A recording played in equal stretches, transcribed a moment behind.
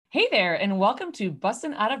Hey there, and welcome to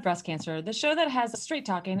Bustin' Out of Breast Cancer, the show that has straight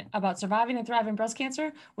talking about surviving and thriving breast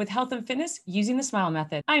cancer with health and fitness using the SMILE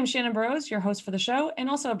method. I am Shannon Burrows, your host for the show, and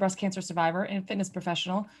also a breast cancer survivor and fitness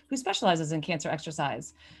professional who specializes in cancer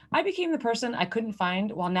exercise. I became the person I couldn't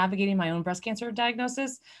find while navigating my own breast cancer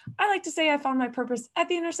diagnosis. I like to say I found my purpose at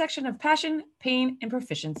the intersection of passion, pain, and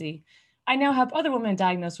proficiency. I now help other women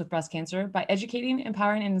diagnosed with breast cancer by educating,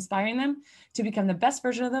 empowering, and inspiring them to become the best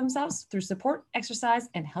version of themselves through support, exercise,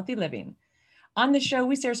 and healthy living. On this show,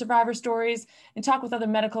 we share survivor stories and talk with other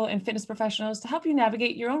medical and fitness professionals to help you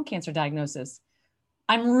navigate your own cancer diagnosis.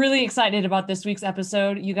 I'm really excited about this week's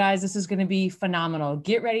episode. You guys, this is going to be phenomenal.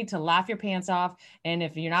 Get ready to laugh your pants off. And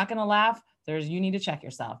if you're not going to laugh, you need to check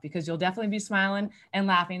yourself because you'll definitely be smiling and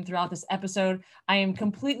laughing throughout this episode. I am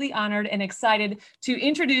completely honored and excited to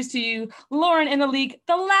introduce to you Lauren and Alik,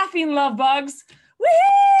 the Laughing Love Bugs.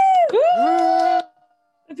 Woo!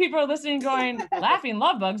 The people are listening going, Laughing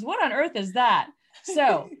Love Bugs? What on earth is that?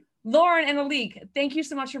 So Lauren and Alik, thank you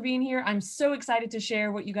so much for being here. I'm so excited to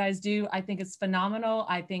share what you guys do. I think it's phenomenal.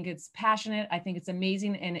 I think it's passionate. I think it's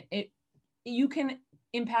amazing. And you can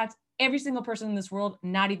impact every single person in this world,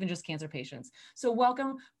 not even just cancer patients. So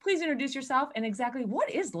welcome. Please introduce yourself and exactly what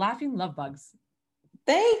is Laughing Love Bugs?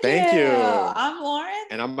 Thank you. I'm Lauren.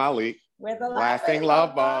 And I'm Alik. We're the Laughing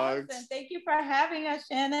Love Bugs. And thank you for having us,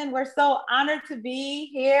 Shannon. We're so honored to be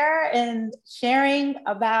here and sharing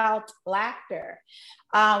about laughter.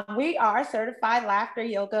 We are certified laughter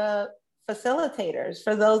yoga facilitators.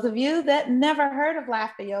 For those of you that never heard of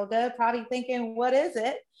laughter yoga, probably thinking, what is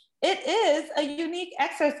it? It is a unique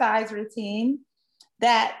exercise routine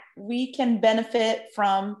that we can benefit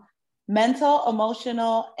from mental,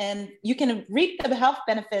 emotional, and you can reap the health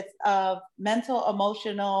benefits of mental,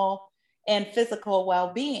 emotional, and physical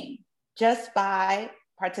well-being just by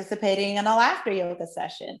participating in a laughter yoga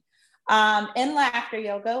session. In laughter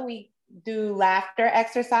yoga, we do laughter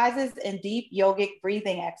exercises and deep yogic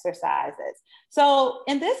breathing exercises. So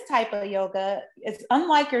in this type of yoga, it's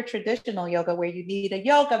unlike your traditional yoga where you need a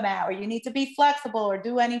yoga mat or you need to be flexible or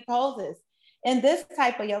do any poses. In this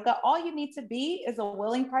type of yoga, all you need to be is a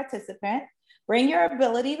willing participant, bring your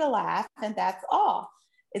ability to laugh, and that's all.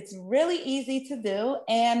 It's really easy to do.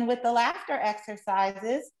 And with the laughter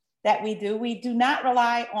exercises that we do not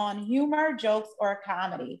rely on humor, jokes, or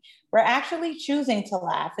comedy. We're actually choosing to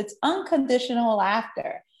laugh. It's unconditional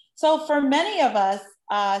laughter. So for many of us,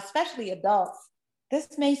 especially adults, this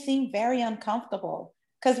may seem very uncomfortable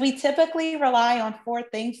because we typically rely on 4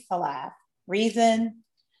 things to laugh: reason,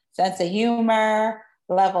 sense of humor,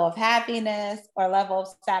 level of happiness, or level of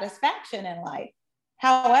satisfaction in life.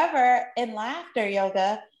 However, in laughter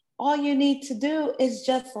yoga, all you need to do is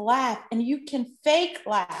just laugh, and you can fake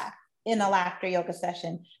laugh in a laughter yoga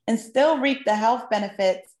session and still reap the health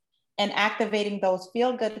benefits and activating those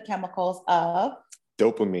feel-good chemicals of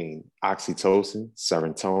dopamine, oxytocin,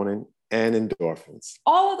 serotonin, and endorphins.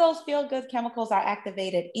 All of those feel-good chemicals are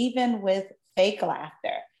activated even with fake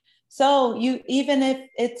laughter. So even if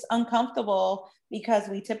it's uncomfortable, because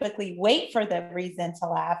we typically wait for the reason to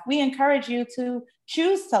laugh, we encourage you to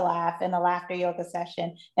choose to laugh in a laughter yoga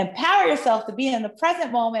session. Empower yourself to be in the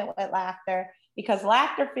present moment with laughter because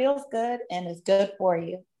laughter feels good and is good for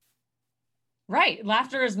you. Right.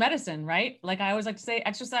 Laughter is medicine, right? Like I always like to say,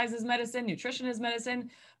 exercise is medicine, nutrition is medicine,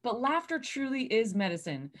 but laughter truly is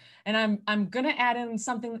medicine. And I'm going to add in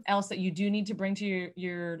something else that you do need to bring to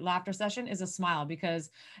your laughter session is a smile,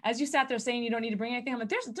 because as you sat there saying you don't need to bring anything, I'm like,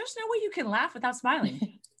 there's no way you can laugh without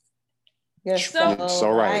smiling. You're so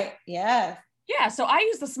right. Yes. Yeah. So I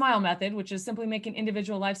use the SMILE method, which is simply making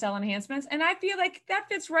individual lifestyle enhancements. And I feel like that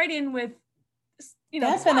fits right in with, the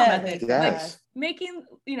SMILE method. Yes. Like making,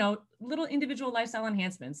 little individual lifestyle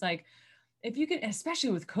enhancements. Like if you can, especially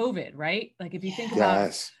with COVID, right? Like if you think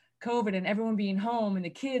about COVID and everyone being home and the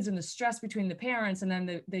kids and the stress between the parents, and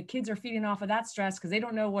then the kids are feeding off of that stress because they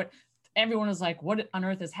don't know what everyone is like, what on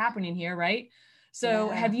earth is happening here, right? So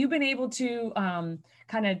have you been able to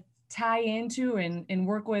kind of tie into and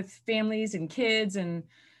work with families and kids and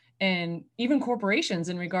even corporations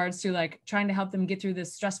in regards to like trying to help them get through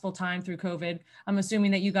this stressful time through COVID? I'm assuming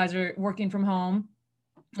that you guys are working from home,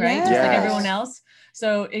 right? Yes. Just like everyone else.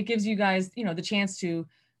 So it gives you guys, the chance to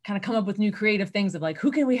kind of come up with new creative things of like, who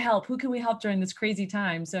can we help? Who can we help during this crazy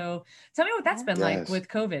time? So tell me what that's been like with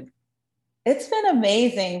COVID. It's been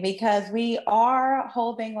amazing because we are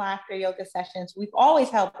holding laughter yoga sessions. We've always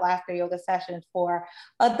held laughter yoga sessions for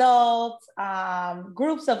adults,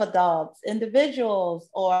 groups of adults, individuals,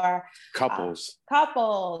 or couples.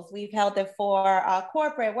 We've held it for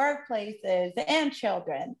corporate workplaces and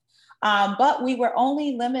children. But we were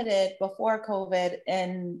only limited before COVID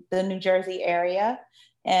in the New Jersey area.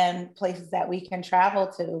 and places that we can travel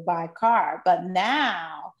to by car. But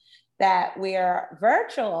now that we're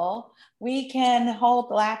virtual, we can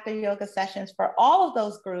hold laughter yoga sessions for all of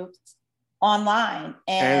those groups online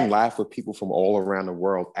and laugh with people from all around the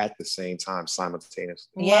world at the same time,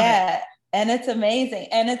 simultaneously. Yeah. And it's amazing.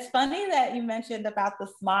 And it's funny that you mentioned about the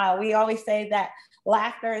smile. We always say that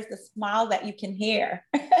laughter is the smile that you can hear.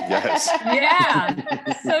 Yes.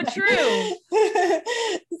 Yeah. So true.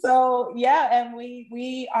 So yeah, and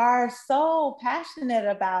we are so passionate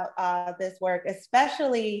about this work,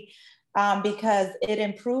 especially because it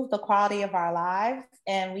improved the quality of our lives.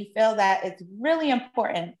 And we feel that it's really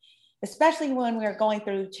important, especially when we're going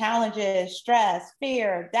through challenges, stress,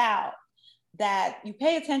 fear, doubt, that you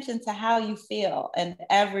pay attention to how you feel in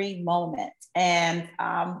every moment. And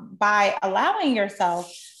by allowing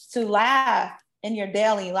yourself to laugh in your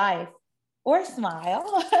daily life or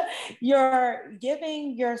smile, you're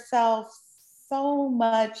giving yourself so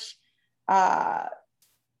much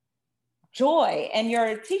joy, and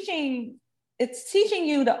it's teaching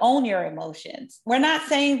you to own your emotions. We're not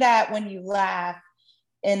saying that when you laugh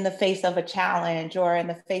in the face of a challenge or in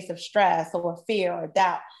the face of stress or fear or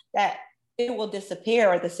doubt, that it will disappear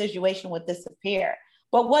or the situation will disappear.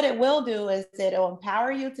 But what it will do is it'll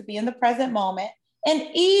empower you to be in the present moment and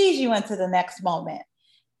ease you into the next moment.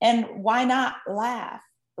 And why not laugh?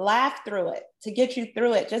 Laugh through it to get you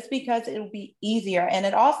through it, just because it'll be easier. And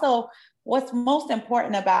it also, what's most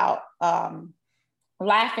important about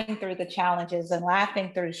laughing through the challenges and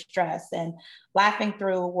laughing through stress and laughing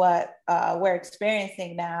through what we're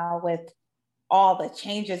experiencing now with all the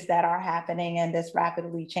changes that are happening in this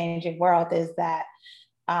rapidly changing world, is that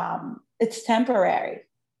it's temporary.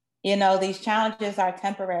 You know, these challenges are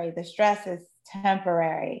temporary. The stress is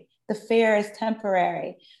temporary. The fear is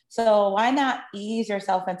temporary. So why not ease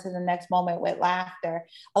yourself into the next moment with laughter,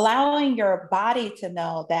 allowing your body to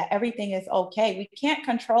know that everything is okay. We can't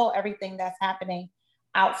control everything that's happening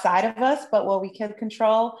outside of us, but what we can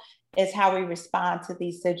control is how we respond to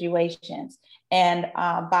these situations. And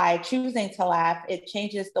by choosing to laugh, it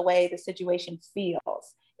changes the way the situation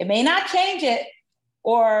feels. It may not change it,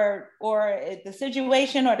 or the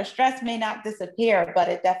situation or the stress may not disappear, but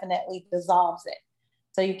it definitely dissolves it,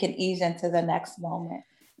 so you can ease into the next moment.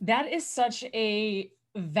 That is such a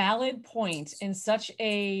valid point, and such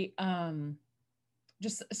a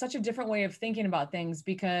just such a different way of thinking about things,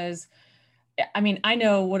 because I mean, I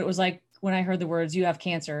know what it was like when I heard the words, "you have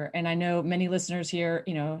cancer." And I know many listeners here,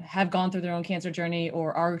 you know, have gone through their own cancer journey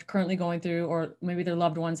or are currently going through, or maybe their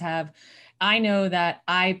loved ones have. I know that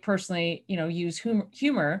I personally, you know, use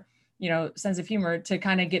humor, you know, sense of humor to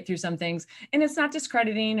kind of get through some things. And it's not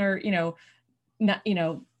discrediting or,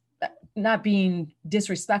 not being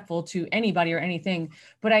disrespectful to anybody or anything.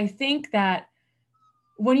 But I think that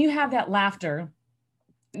when you have that laughter,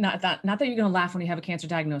 not that you're going to laugh when you have a cancer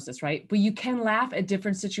diagnosis, right? But you can laugh at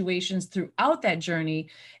different situations throughout that journey.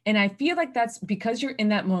 And I feel like that's because you're in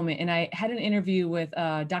that moment. And I had an interview with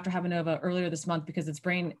Dr. Habanova earlier this month, because it's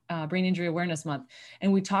brain injury awareness month.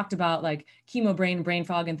 And we talked about like chemo brain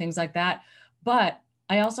fog and things like that. But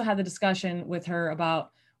I also had the discussion with her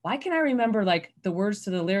about, why can I remember like the words to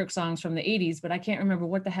the lyric songs from the 80s, but I can't remember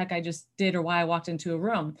what the heck I just did or why I walked into a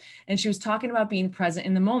room. And she was talking about being present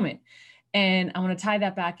in the moment. And I want to tie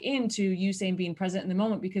that back into you saying being present in the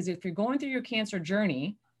moment, because if you're going through your cancer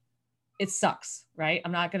journey, it sucks, right?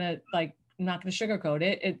 I'm not going to sugarcoat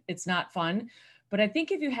it. It's not fun. But I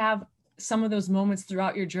think if you have some of those moments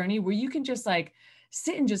throughout your journey where you can just like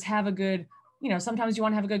sit and just have a good, you know, sometimes you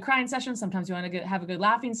want to have a good crying session, sometimes you want to have a good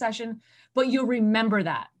laughing session, but you'll remember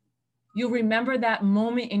that. You'll remember that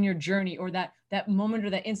moment in your journey, or that moment or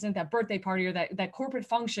that incident, that birthday party, or that corporate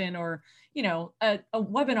function, or, you know, a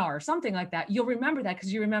webinar or something like that. You'll remember that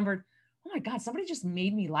because you remembered, oh my God, somebody just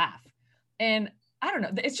made me laugh. And I don't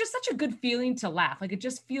know, it's just such a good feeling to laugh. Like, it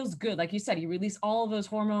just feels good. Like you said, you release all of those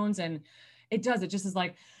hormones, and it just is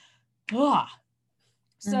like, ah.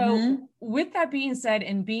 So with that being said,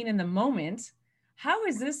 and being in the moment, how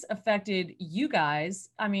has this affected you guys?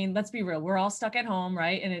 I mean, let's be real. We're all stuck at home,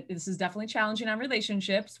 right? And this is definitely challenging on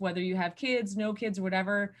relationships, whether you have kids, no kids, or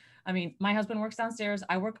whatever. I mean, my husband works downstairs.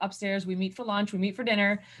 I work upstairs. We meet for lunch. We meet for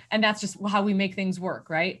dinner. And that's just how we make things work,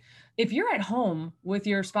 right? If you're at home with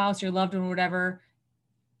your spouse, your loved one, whatever,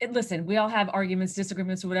 listen, we all have arguments,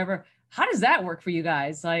 disagreements, or whatever. How does that work for you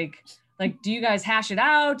guys? Like, do you guys hash it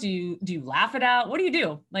out? Do you laugh it out? What do you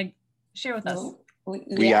do? Like, share with us.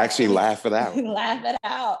 We actually laugh it out. Laugh it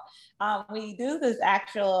out. We do this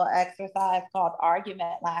actual exercise called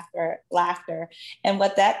argument laughter. And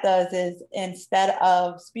what that does is, instead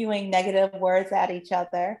of spewing negative words at each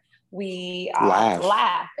other, we Laugh.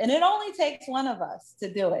 laugh. And it only takes one of us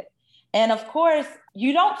to do it. And of course,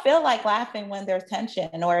 you don't feel like laughing when there's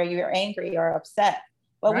tension or you're angry or upset.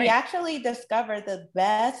 But we actually discovered the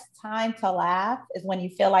best time to laugh is when you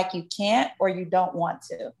feel like you can't or you don't want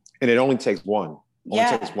to. And it only takes one.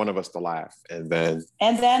 Only takes one of us to laugh. And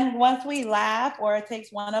then once we laugh, or it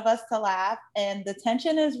takes one of us to laugh, and the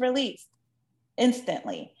tension is released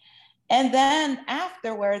instantly. And then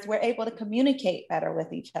afterwards, we're able to communicate better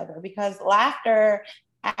with each other because laughter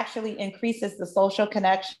actually increases the social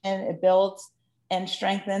connection. It builds and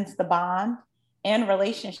strengthens the bond and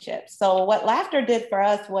relationships. So what laughter did for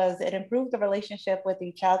us was it improved the relationship with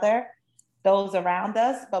each other, those around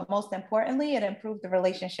us, but most importantly, it improved the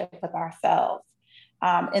relationship with ourselves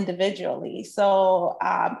individually. So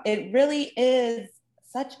it really is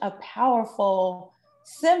such a powerful,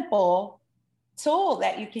 simple tool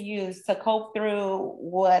that you can use to cope through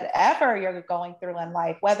whatever you're going through in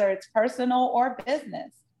life, whether it's personal or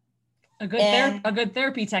business. A good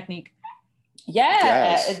therapy technique. Yeah,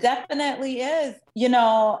 yes. It definitely is. You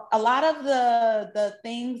know, a lot of the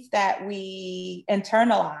things that we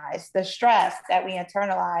internalize, the stress that we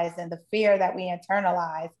internalize and the fear that we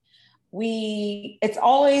internalize, it's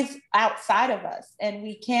always outside of us and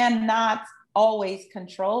we cannot always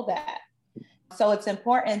control that. So it's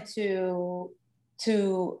important to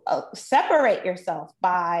separate yourself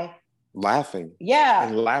by laughing. Yeah.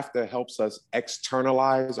 And laughter helps us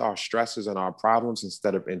externalize our stresses and our problems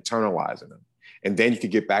instead of internalizing them. And then you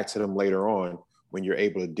could get back to them later on when you're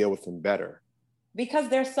able to deal with them better. Because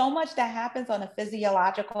there's so much that happens on a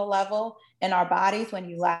physiological level in our bodies when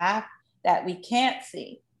you laugh that we can't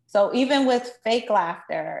see. So even with fake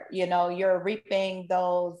laughter, you know, you're reaping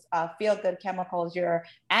those feel-good chemicals, you're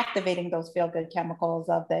activating those feel-good chemicals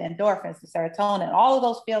of the endorphins, the serotonin, all of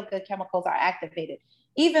those feel-good chemicals are activated,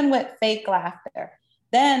 even with fake laughter.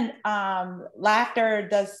 Then laughter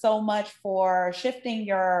does so much for shifting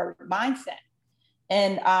your mindset.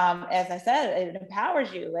 And as I said, it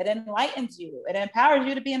empowers you, it enlightens you, it empowers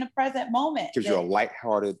you to be in the present moment. Gives you a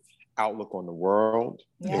lighthearted outlook on the world.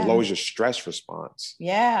 Yeah. It lowers your stress response.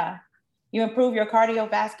 Yeah. You improve your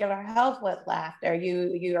cardiovascular health with laughter.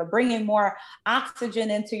 You are bringing more oxygen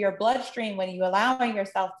into your bloodstream when you're allowing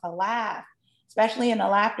yourself to laugh. Especially in a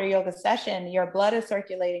laughter yoga session, your blood is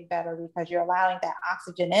circulating better because you're allowing that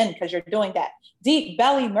oxygen in because you're doing that deep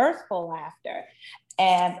belly mirthful laughter.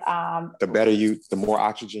 And the more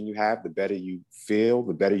oxygen you have, the better you feel,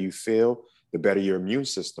 the better your immune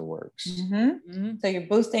system works. Mm-hmm. Mm-hmm. So you're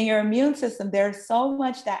boosting your immune system. There's so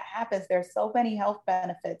much that happens. There's so many health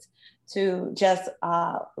benefits to just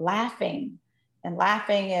laughing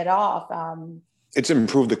it off. It's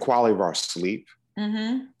improved the quality of our sleep.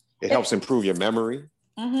 Mm-hmm. It helps improve your memory.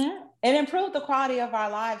 Mm-hmm. It improved the quality of our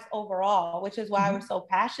lives overall, which is why we're so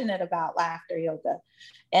passionate about laughter yoga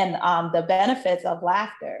and the benefits of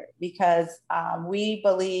laughter, because we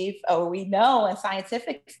believe, or we know, and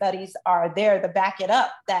scientific studies are there to back it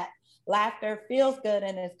up, that laughter feels good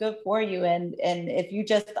and is good for you. And if you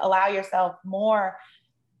just allow yourself more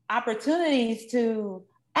opportunities to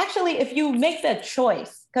actually, if you make the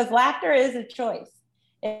choice, because laughter is a choice.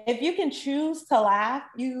 If you can choose to laugh,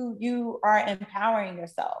 you are empowering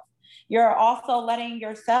yourself. You're also letting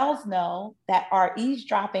your cells know that are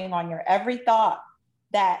eavesdropping on your every thought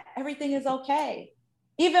that everything is okay,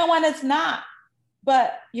 even when it's not.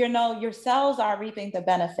 But you know, your cells are reaping the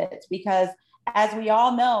benefits because, as we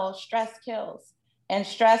all know, stress kills. And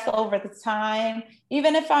stress over the time,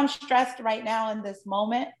 even if I'm stressed right now in this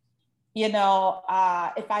moment, you know,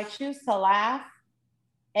 if I choose to laugh,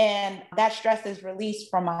 and that stress is released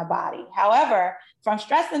from my body. However, if I'm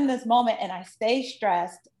stressed in this moment and I stay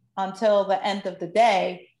stressed until the end of the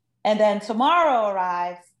day, and then tomorrow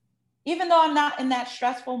arrives, even though I'm not in that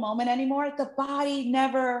stressful moment anymore, the body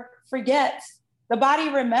never forgets. The body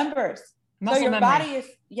remembers. Muscle so your memory. body is,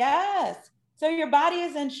 yes. So your body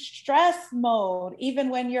is in stress mode, even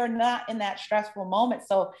when you're not in that stressful moment.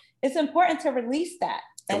 So it's important to release that.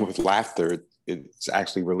 And with laughter, it's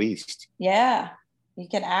actually released. Yeah. You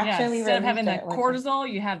can actually instead of having that cortisol,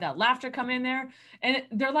 you have that laughter come in there, and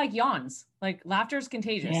they're like yawns. Like laughter is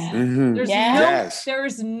contagious. Yeah. Mm-hmm.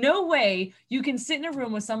 There's no way you can sit in a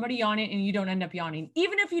room with somebody yawning and you don't end up yawning,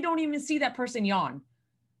 even if you don't even see that person yawn.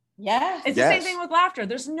 Yeah, it's the same thing with laughter.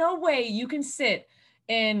 There's no way you can sit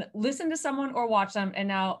and listen to someone or watch them. And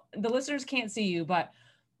now the listeners can't see you, but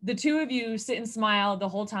the two of you sit and smile the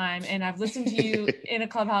whole time. And I've listened to you in a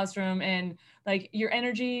clubhouse room, and like your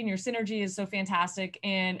energy and your synergy is so fantastic.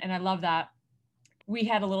 And I love that. We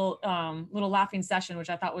had a little laughing session, which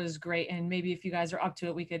I thought was great. And maybe if you guys are up to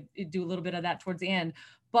it, we could do a little bit of that towards the end.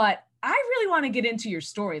 But I really want to get into your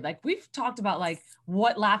story. Like we've talked about like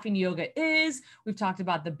what laughing yoga is. We've talked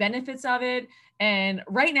about the benefits of it. And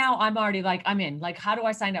right now I'm already like, I'm in. Like, how do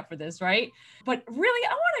I sign up for this? Right. But really,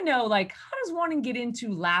 I want to know, like, how does one get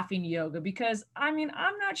into laughing yoga? Because I mean,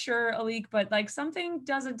 I'm not sure, Alik, but like something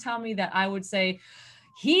doesn't tell me that I would say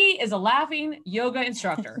he is a laughing yoga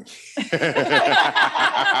instructor.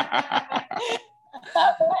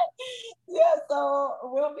 Yeah, so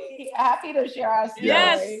we'll be happy to share our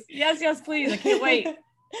story. Yes, please. I can't wait.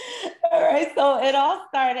 All right, so it all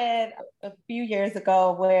started a few years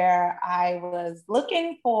ago where I was I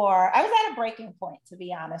was at a breaking point, to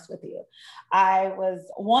be honest with you. I was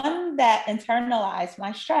one that internalized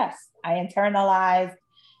my stress. I internalized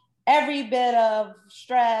every bit of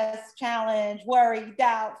stress, challenge, worry,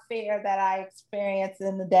 doubt, fear that I experienced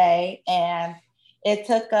in the day. And it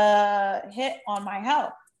took a hit on my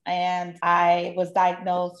health. And I was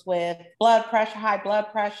diagnosed with blood pressure, high blood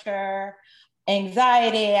pressure,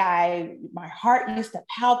 anxiety. My heart used to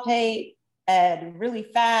palpate and really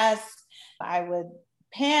fast. I would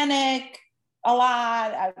panic a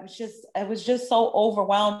lot. I was just so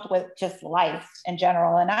overwhelmed with just life in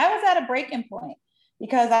general. And I was at a breaking point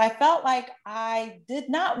because I felt like I did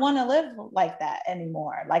not want to live like that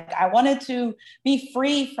anymore. Like I wanted to be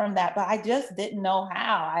free from that, but I just didn't know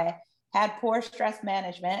how. I had poor stress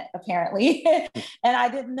management, apparently, and I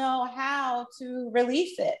didn't know how to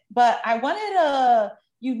release it. But I wanted a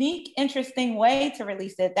unique, interesting way to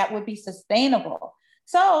release it that would be sustainable.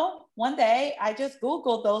 So one day I just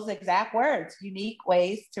Googled those exact words, unique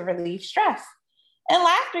ways to relieve stress. And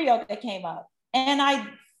laughter yoga came up. And I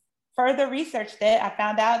further researched it. I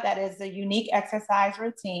found out that it's a unique exercise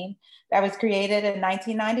routine that was created in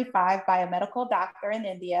 1995 by a medical doctor in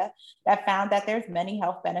India that found that there's many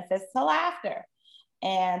health benefits to laughter.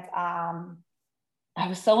 And I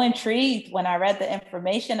was so intrigued when I read the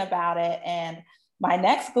information about it. And my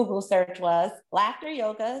next Google search was laughter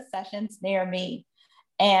yoga sessions near me.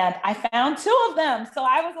 And I found 2 of them. So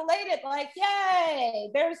I was elated, like,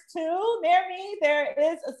 yay, there's 2 near me. There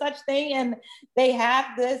is a such thing. And they have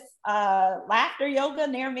this laughter yoga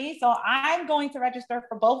near me. So I'm going to register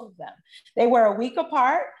for both of them. They were a week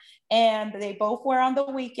apart and they both were on the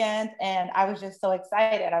weekend. And I was just so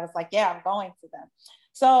excited. I was like, yeah, I'm going to them.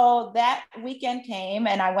 So that weekend came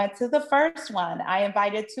and I went to the first one. I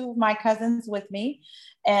invited 2 of my cousins with me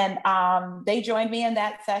and they joined me in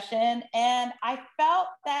that session. And I felt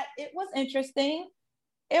that it was interesting.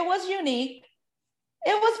 It was unique.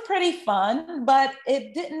 It was pretty fun, but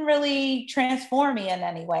it didn't really transform me in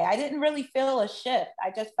any way. I didn't really feel a shift.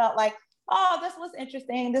 I just felt like, oh, this was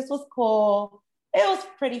interesting. This was cool. It was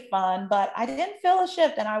pretty fun, but I didn't feel a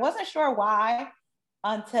shift. And I wasn't sure why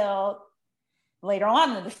until later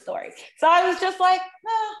on in the story. So I was just like,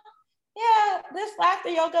 oh, yeah, this laughter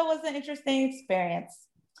yoga was an interesting experience.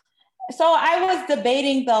 So I was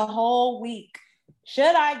debating the whole week,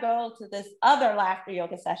 should I go to this other laughter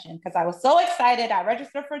yoga session? Because I was so excited. I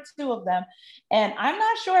registered for 2 of them. And I'm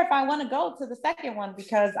not sure if I want to go to the second one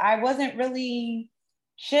because I wasn't really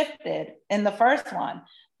shifted in the first one.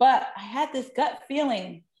 But I had this gut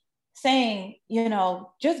feeling saying,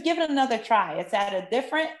 just give it another try. It's at a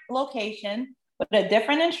different location with a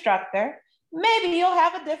different instructor. Maybe you'll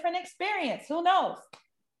have a different experience. Who knows?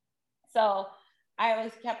 So I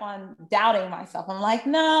always kept on doubting myself. I'm like,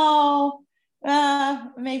 no,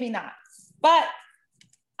 maybe not. But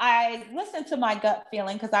I listened to my gut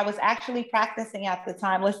feeling because I was actually practicing at the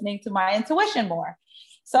time, listening to my intuition more.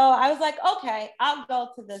 So I was like, okay, I'll go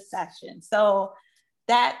to this session. So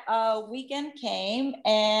that weekend came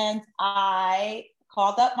and I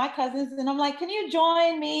called up my cousins and I'm like, can you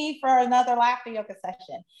join me for another laughter yoga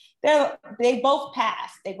session? They both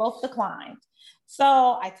passed. They both declined.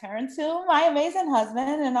 So I turned to my amazing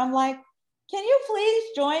husband and I'm like, can you please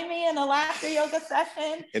join me in a laughter yoga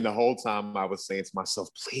session? And the whole time I was saying to myself,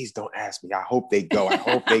 please don't ask me. I hope they go. I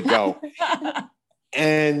hope they go.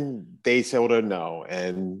 And they told her no.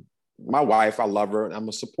 And my wife, I love her and I'm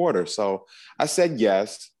a supporter. So I said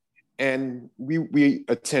yes. And we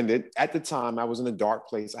attended. At the time, I was in a dark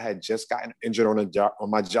place. I had just gotten injured on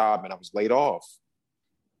my job and I was laid off.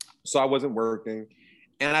 So I wasn't working.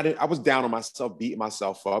 And I was down on myself, beating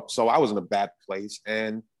myself up. So I was in a bad place.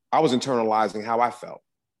 And I was internalizing how I felt.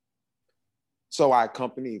 So I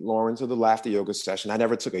accompanied Lauren to the laughter yoga session. I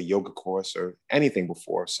never took a yoga course or anything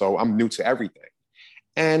before. So I'm new to everything.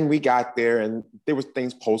 And we got there and there was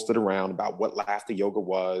things posted around about what laughter yoga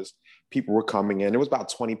was. People were coming in. There was about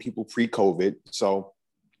 20 people pre-COVID. So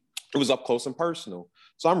it was up close and personal.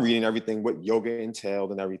 So I'm reading everything, what yoga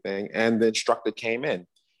entailed and everything. And the instructor came in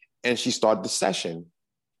and she started the session.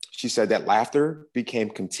 She said that laughter became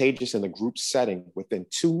contagious in the group setting within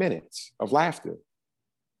 2 minutes of laughter.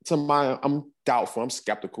 I'm doubtful, I'm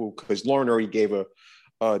skeptical, because Lauren already gave a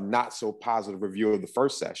not so positive review of the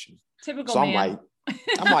first session. Typical so man.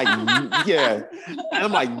 I'm like, yeah. And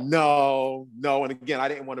I'm like, no. And again, I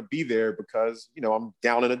didn't want to be there because, I'm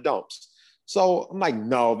down in the dumps. So I'm like,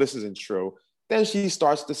 no, this isn't true. Then she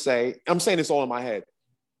starts to say, I'm saying this all in my head.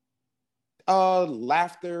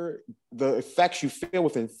 Laughter, the effects you feel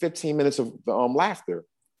within 15 minutes of laughter.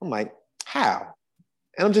 I'm like, how?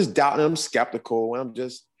 And I'm just doubting, I'm skeptical, and I'm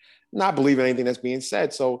just not believing anything that's being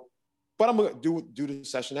said. So, but I'm gonna do the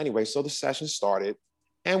session anyway. So the session started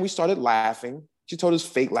and we started laughing. She told us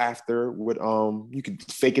fake laughter would, you could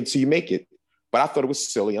fake it till you make it. But I thought it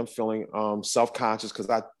was silly. I'm feeling self-conscious because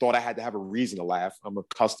I thought I had to have a reason to laugh. I'm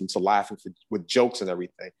accustomed to laughing with jokes and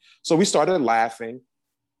everything. So we started laughing.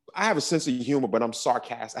 I have a sense of humor, but I'm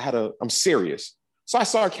sarcastic. I'm serious. So I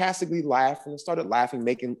sarcastically laughed and started laughing,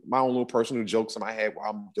 making my own little personal jokes in my head while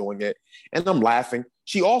I'm doing it. And I'm laughing.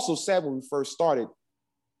 She also said when we first started,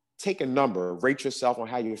 take a number, rate yourself on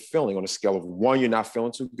how you're feeling on a scale of 1, you're not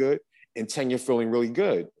feeling too good, and 10, you're feeling really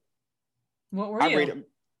good. What were you?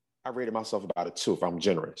 I rated myself about a 2 if I'm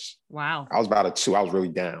generous. Wow. I was about a 2. I was really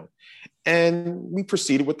down. And we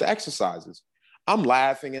proceeded with the exercises. I'm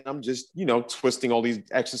laughing and I'm just, twisting all these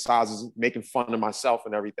exercises, making fun of myself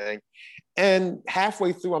and everything. And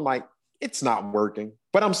halfway through, I'm like, it's not working,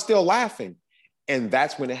 but I'm still laughing. And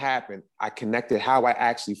that's when it happened. I connected how I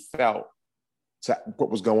actually felt to what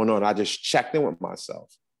was going on. I just checked in with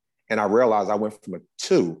myself. And I realized I went from a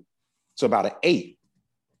 2 to about an 8.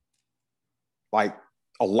 Like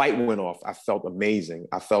a light went off. I felt amazing.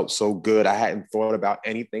 I felt so good. I hadn't thought about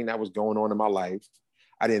anything that was going on in my life.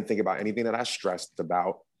 I didn't think about anything that I stressed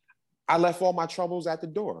about. I left all my troubles at the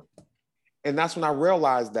door. And that's when I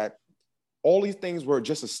realized that all these things were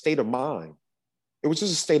just a state of mind. It was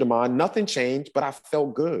just a state of mind. Nothing changed, but I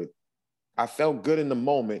felt good. I felt good in the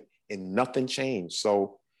moment and nothing changed.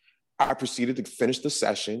 So I proceeded to finish the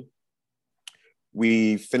session.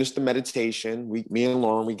 We finished the meditation. Me and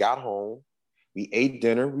Lauren, we got home. We ate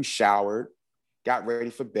dinner, we showered, got ready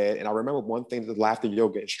for bed. And I remember one thing that the laughter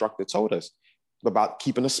yoga instructor told us about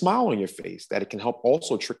keeping a smile on your face, that it can help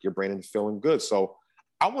also trick your brain into feeling good. So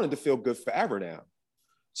I wanted to feel good forever now.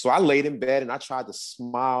 So I laid in bed and I tried to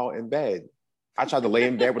smile in bed. I tried to lay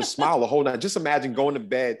in bed with a smile the whole night. Just imagine going to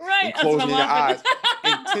bed and closing your eyes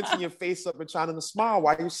and tensing your face up and trying to smile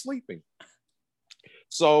while you're sleeping.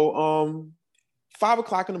 So 5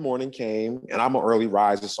 o'clock in the morning came and I'm an early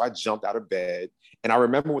riser. So I jumped out of bed. And I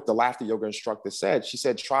remember what the laughter yoga instructor said. She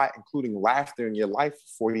said, try including laughter in your life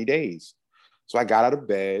for 40 days. So I got out of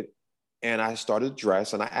bed and I started to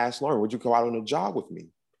dress and I asked Lauren, would you go out on a jog with me?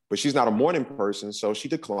 But she's not a morning person, so she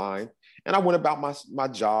declined. And I went about my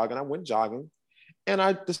jog and I went jogging and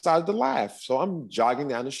I decided to laugh. So I'm jogging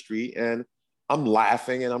down the street and I'm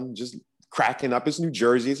laughing and I'm just cracking up. It's New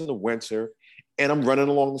Jersey, it's in the winter. And I'm running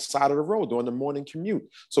along the side of the road during the morning commute.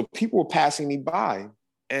 So people were passing me by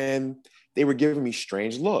and they were giving me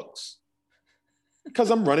strange looks because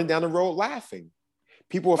I'm running down the road laughing.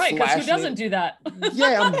 People are flashing. Right, because who doesn't do that?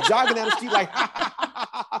 Yeah, I'm jogging down the street like,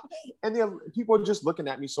 and people are just looking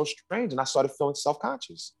at me so strange. And I started feeling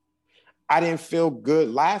self-conscious. I didn't feel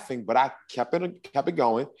good laughing, but I kept it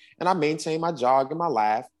going. And I maintained my jog and my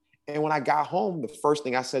laugh. And when I got home, the first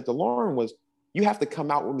thing I said to Lauren was, you have to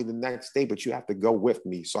come out with me the next day, but you have to go with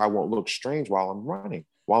me so I won't look strange while I'm running,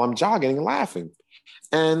 while I'm jogging and laughing.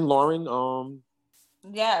 And Lauren,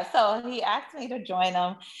 yeah, so he asked me to join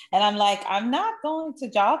him and I'm like, I'm not going to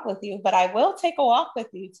jog with you, but I will take a walk with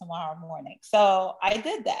you tomorrow morning. So I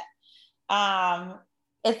did that.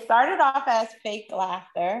 It started off as fake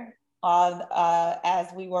laughter as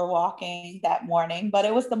we were walking that morning, but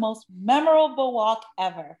it was the most memorable walk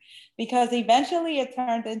ever because eventually it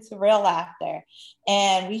turned into real laughter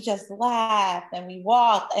and we just laughed and we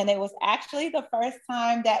walked. And it was actually the first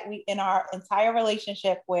time that we, in our entire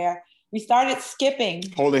relationship, where we started skipping.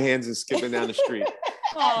 Holding hands and skipping down the street.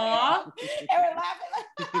 Aww. And we're laughing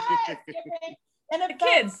like skipping. And it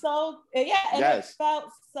felt so, yeah, and yes. It felt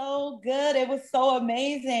so good. It was so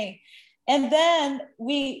amazing. And then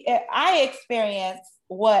I experienced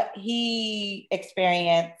what he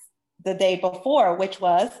experienced the day before, which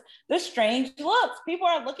was the strange looks. People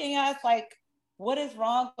are looking at us like, what is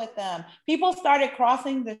wrong with them? People started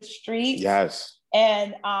crossing the street. Yes.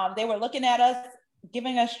 And they were looking at us,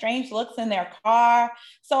 giving us strange looks in their car.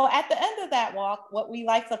 So at the end of that walk, what we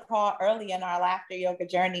like to call early in our laughter yoga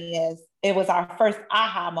journey it was our first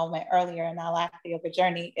aha moment earlier in our laughter yoga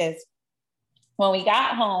journey is when we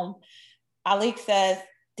got home, Alik says,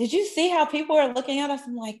 did you see how people are looking at us?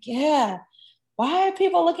 I'm like, yeah. Why are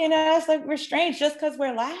people looking at us like we're strange just because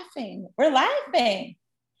we're laughing? We're laughing.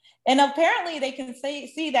 And apparently they can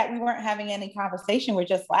see that we weren't having any conversation. We're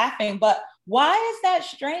just laughing. But why is that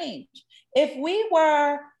strange? If we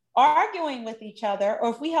were arguing with each other, or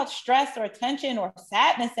if we had stress or tension or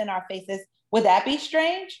sadness in our faces, would that be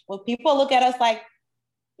strange? Would people look at us like,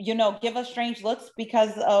 give us strange looks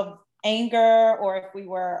because of anger, or if we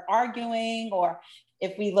were arguing, or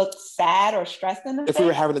if we looked sad or stressed in the face? If we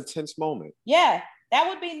were having a tense moment. Yeah, that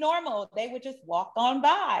would be normal. They would just walk on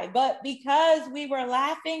by. But because we were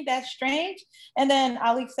laughing, that's strange. And then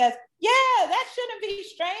Ali says, yeah, that shouldn't be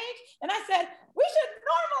strange. And I said, we should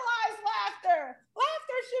normalize laughter.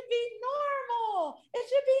 Laughter should be normal. It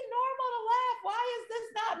should be normal to laugh. Why is this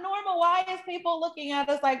not normal? Why is people looking at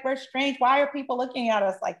us like we're strange? Why are people looking at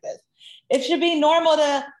us like this? It should be normal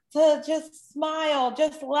to just smile,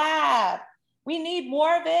 just laugh. We need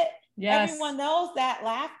more of it. Yes. Everyone knows that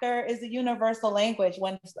laughter is a universal language.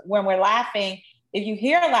 When we're laughing, if you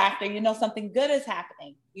hear laughter, you know something good is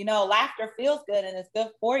happening. Laughter feels good and it's good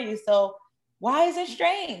for you. So why is it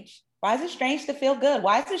strange? Why is it strange to feel good?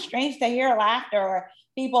 Why is it strange to hear laughter or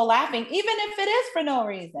people laughing, even if it is for no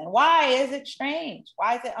reason? Why is it strange?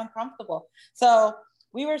 Why is it uncomfortable? So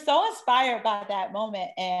we were so inspired by that moment.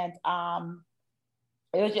 And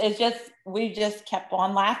we just kept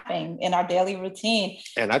on laughing in our daily routine.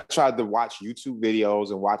 And I tried to watch YouTube videos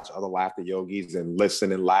and watch other laughter yogis and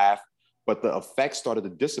listen and laugh, but the effects started to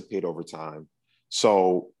dissipate over time.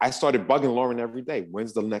 So I started bugging Lauren every day.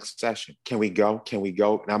 When's the next session? Can we go? Can we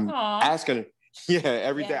go? And I'm asking her,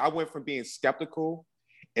 every day. I went from being skeptical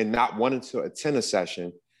and not wanting to attend a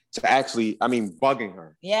session to actually, bugging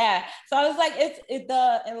her. Yeah. So I was like,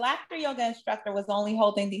 the laughter yoga instructor was only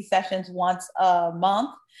holding these sessions once a month.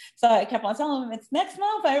 So I kept on telling him, it's next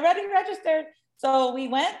month. I already registered. So we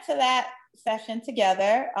went to that session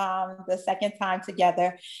together, the second time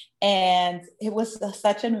together. And it was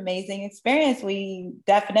such an amazing experience. We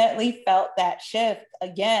definitely felt that shift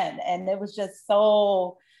again. And it was just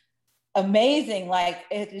so amazing. Like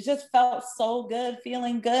it just felt so good,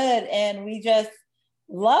 feeling good. And we just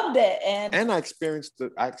loved it. And I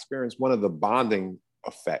experienced one of the bonding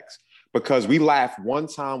effects, because we laughed one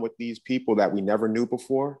time with these people that we never knew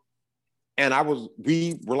before. And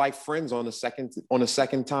we were like friends on the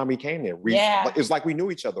second time we came there. It's like we knew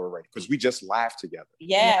each other already because we just laughed together.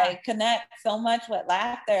 Yeah, it connects so much with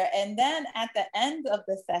laughter. And then at the end of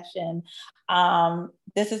the session,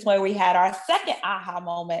 this is where we had our second aha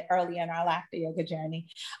moment early in our laughter yoga journey.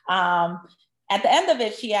 At the end of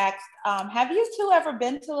it, she asked, have you two ever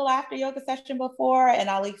been to a laughter yoga session before? And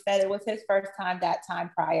Ali said it was his first time that time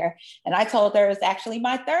prior. And I told her it was actually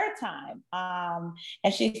my third time.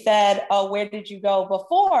 And she said, oh, where did you go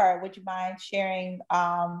before? Would you mind sharing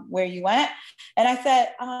where you went? And I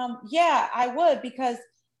said, yeah, I would, because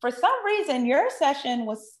for some reason, your session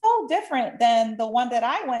was so different than the one that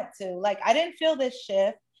I went to. Like, I didn't feel this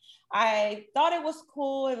shift. I thought it was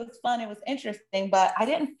cool, it was fun, it was interesting, but I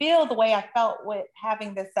didn't feel the way I felt with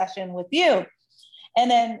having this session with you. And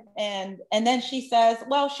then she says,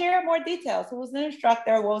 well, share more details. Who was the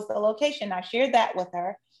instructor? What was the location? I shared that with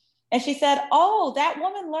her. And she said, oh, that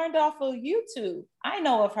woman learned off of YouTube. I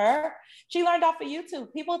know of her. She learned off of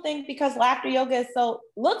YouTube. People think because laughter yoga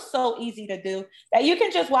looks so easy to do that you can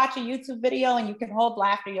just watch a YouTube video and you can hold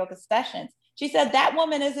laughter yoga sessions. She said that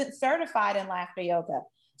woman isn't certified in laughter yoga.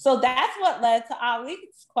 So that's what led to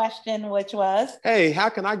Ali's question, which was, hey, how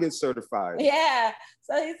can I get certified? Yeah.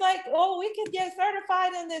 So he's like, oh, we could get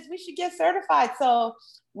certified in this. We should get certified. So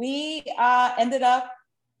we ended up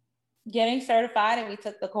getting certified and we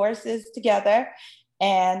took the courses together.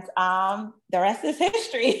 And the rest is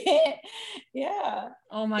history. Yeah.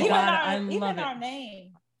 Oh my God. I love it. Our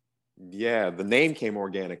name. Yeah, the name came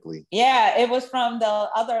organically. Yeah, it was from the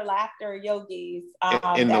other laughter yogis.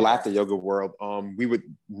 In the laughter yoga world, we would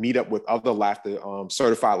meet up with other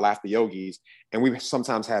certified laughter yogis, and we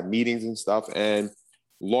sometimes have meetings and stuff. And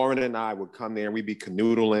Lauren and I would come there and we'd be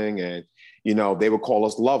canoodling, and they would call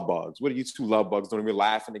us love bugs. What are you two love bugs doing? We're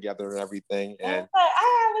laughing together and everything. And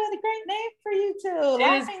I have a great name for you two.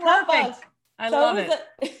 Laughing love bugs. I love it.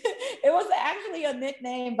 It was actually a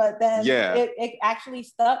nickname, but then it actually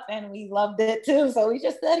stuck and we loved it too. So we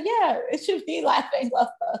just said, yeah, it should be Laughing Love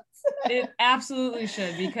Bugs. It absolutely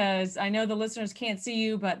should, because I know the listeners can't see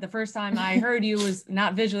you, but the first time I heard you was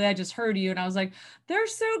not visually, I just heard you and I was like, they're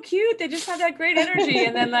so cute. They just have that great energy.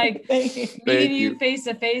 And then like meeting you face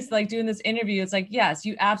to face, like doing this interview, it's like, yes,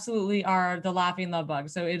 you absolutely are the Laughing Love Bug.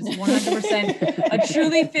 So it's 100% a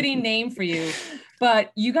truly fitting name for you.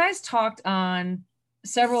 But you guys talked on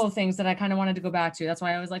several things that I kind of wanted to go back to. That's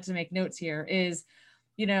why I always like to make notes here is,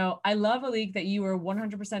 I love, Alik, that you were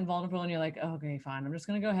 100% vulnerable and you're like, oh, okay, fine. I'm just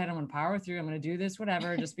going to go ahead. I'm going to power through. I'm going to do this,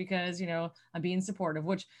 whatever, just because, I'm being supportive,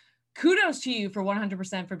 which kudos to you for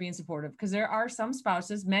 100% for being supportive. Because there are some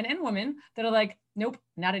spouses, men and women, that are like, nope,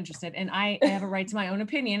 not interested. And I have a right to my own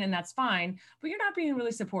opinion, and that's fine. But you're not being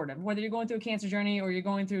really supportive, whether you're going through a cancer journey or you're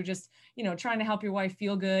going through just, trying to help your wife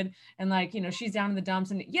feel good. And like, she's down in the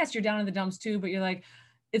dumps, and yes, you're down in the dumps too, but you're like,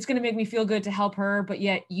 it's going to make me feel good to help her, but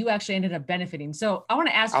yet you actually ended up benefiting. So I want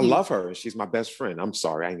to ask you. I love her. She's my best friend. I'm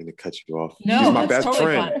sorry. I didn't mean to cut you off. No, she's my best totally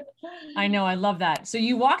friend. Fun. I know. I love that. So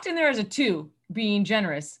you walked in there as a 2, being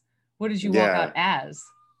generous. What did you walk out as?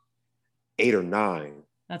 8 or 9.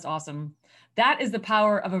 That's awesome. That is the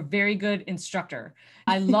power of a very good instructor.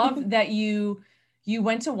 I love that you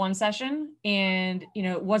went to one session and,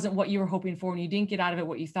 it wasn't what you were hoping for, and you didn't get out of it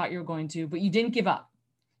what you thought you were going to, but you didn't give up.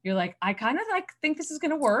 You're like, I kind of think this is going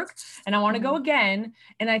to work and I want to go again.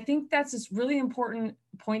 And I think that's this really important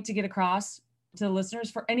point to get across to the listeners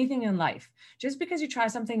for anything in life. Just because you try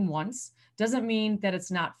something once doesn't mean that it's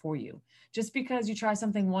not for you. Just because you try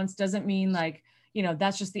something once doesn't mean like,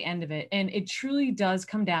 that's just the end of it. And it truly does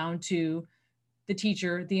come down to the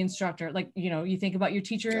teacher, the instructor. Like, you think about your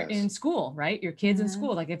teacher in school, right? Your kids in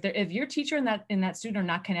school. Like if your teacher and that student are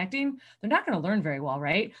not connecting, they're not going to learn very well,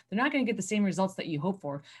 right? They're not going to get the same results that you hope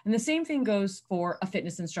for. And the same thing goes for a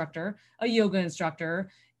fitness instructor, a yoga instructor,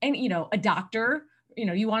 and, a doctor.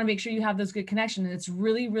 You want to make sure you have those good connections. And it's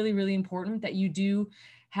really, really, really important that you do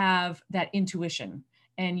have that intuition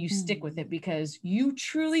and you stick with it, because you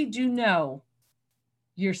truly do know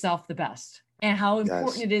yourself the best and how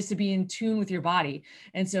important it is to be in tune with your body.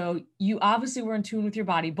 And so you obviously were in tune with your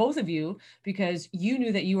body, both of you, because you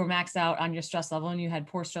knew that you were maxed out on your stress level and you had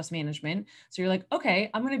poor stress management. So you're like,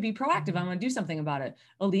 okay, I'm going to be proactive. I'm going to do something about it.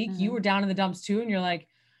 Alik, you were down in the dumps too. And you're like,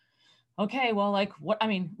 okay, well, like what,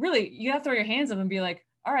 really, you have to throw your hands up and be like,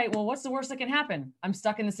 all right, well, what's the worst that can happen? I'm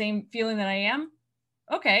stuck in the same feeling that I am.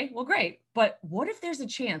 Okay, well, great. But what if there's a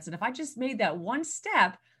chance? And if I just made that one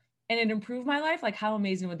step and it improved my life, like how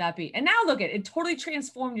amazing would that be? And now look at it, totally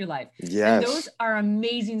transformed your life. Yes. And those are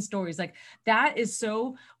amazing stories. Like that is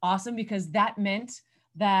so awesome, because that meant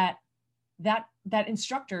that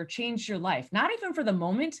instructor changed your life, not even for the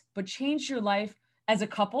moment, but changed your life as a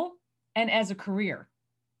couple and as a career.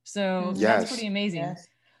 So that's pretty amazing. Yes.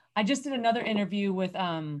 I just did another interview with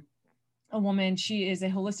a woman. She is a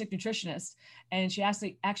holistic nutritionist, and she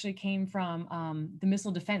actually came from the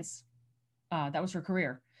missile defense. That was her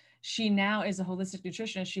career. She now is a holistic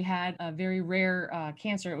nutritionist. She had a very rare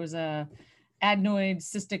cancer. It was a adenoid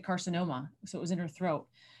cystic carcinoma. So it was in her throat.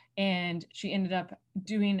 And she ended up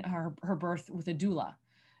doing her birth with a doula.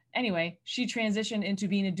 Anyway, she transitioned into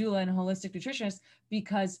being a doula and a holistic nutritionist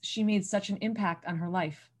because she made such an impact on her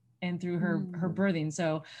life and through her birthing.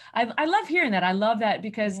 So I love hearing that. I love that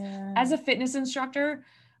because as a fitness instructor,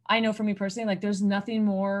 I know for me personally, like there's nothing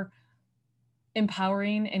more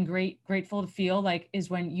empowering and grateful to feel like is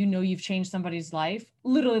when you've changed somebody's life,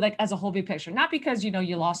 literally like as a whole big picture, not because you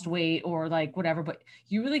lost weight or like whatever, but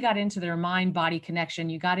you really got into their mind body connection,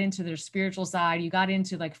 you got into their spiritual side, you got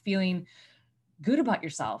into like feeling good about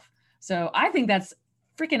yourself. So I think that's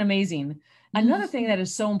freaking amazing. Another thing that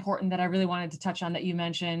is so important that I really wanted to touch on that you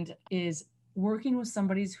mentioned is working with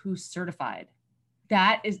somebody who's certified.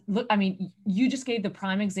 That is, look, I mean, you just gave the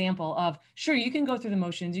prime example of, sure, you can go through the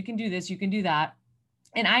motions, you can do this, you can do that.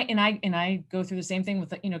 And I go through the same thing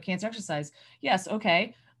with, cancer exercise. Yes.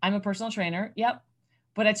 Okay. I'm a personal trainer. Yep.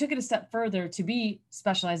 But I took it a step further to be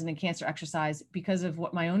specializing in cancer exercise because of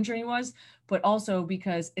what my own journey was, but also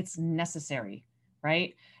because it's necessary.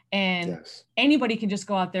 Right. And anybody can just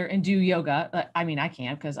go out there and do yoga. I mean, I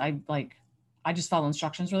can't because I just follow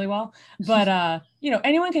instructions really well, but,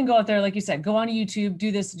 anyone can go out there, like you said, go on YouTube,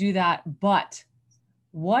 do this, do that. But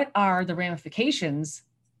what are the ramifications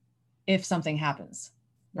if something happens?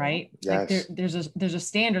 Right. Yes. Like there's a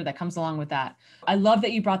standard that comes along with that. I love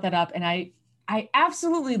that you brought that up. And I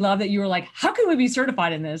absolutely love that you were like, how can we be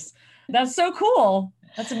certified in this? That's so cool.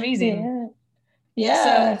 That's amazing.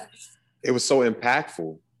 Yeah. So, it was so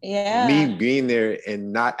impactful. Yeah. Me being there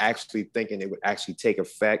and not actually thinking it would actually take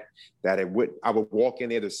effect, that I would walk in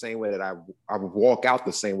there the same way that I would walk out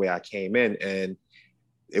the same way I came in. And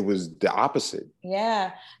it was the opposite.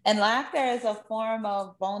 Yeah. And laughter is a form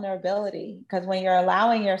of vulnerability, because when you're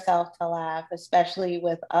allowing yourself to laugh, especially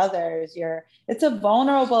with others, it's a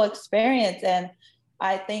vulnerable experience. And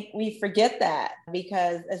I think we forget that,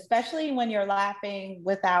 because especially when you're laughing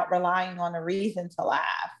without relying on a reason to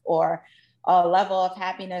laugh or a level of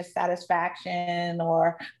happiness, satisfaction,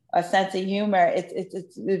 or a sense of humor,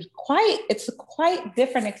 it's a quite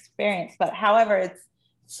different experience. But however, it's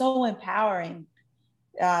so empowering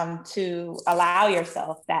to allow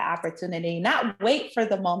yourself that opportunity, not wait for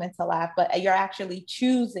the moment to laugh, but you're actually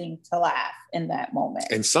choosing to laugh in that moment.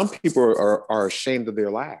 And some people are ashamed of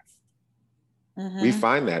their laugh. Mm-hmm. We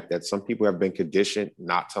find that some people have been conditioned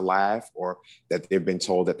not to laugh, or that they've been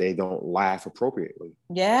told that they don't laugh appropriately.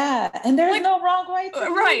 Yeah. And there's no wrong way to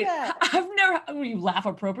do that. I've never, you laugh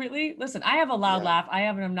appropriately. Listen, I have a loud laugh. I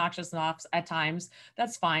have an obnoxious laugh at times.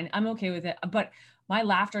 That's fine. I'm okay with it. But my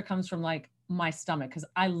laughter comes from like my stomach, because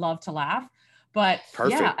I love to laugh. But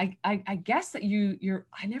perfect. Yeah, I guess that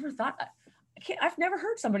I never thought, I've never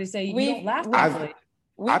heard somebody say you don't laugh properly.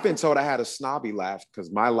 I've been told I had a snobby laugh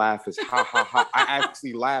because my laugh is ha ha ha. I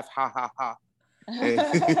actually laugh ha ha ha.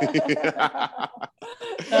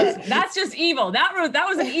 That's just evil. That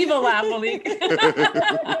was an evil laugh, Malik.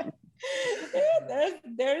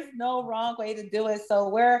 There's no wrong way to do it. So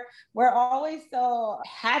we're always so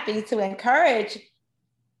happy to encourage.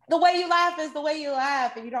 The way you laugh is the way you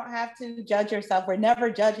laugh, and you don't have to judge yourself. We're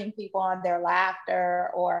never judging people on their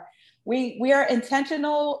laughter, or we are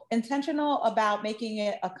intentional about making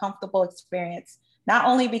it a comfortable experience. Not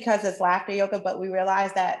only because it's laughter yoga, but we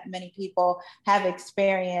realize that many people have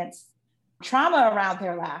experienced trauma around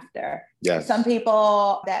their laughter. Yes. Some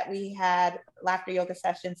people that we had laughter yoga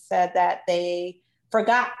sessions said that they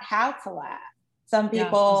forgot how to laugh. Some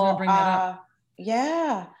people,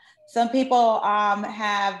 some people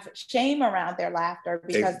have shame around their laughter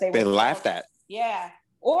because they've been laughed at. Yeah,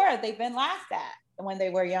 or they've been laughed at when they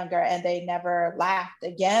were younger and they never laughed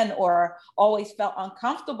again, or always felt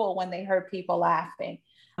uncomfortable when they heard people laughing.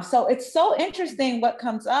 So it's so interesting what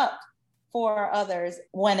comes up for others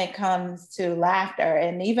when it comes to laughter,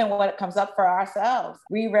 and even what comes up for ourselves.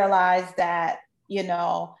 We realize that,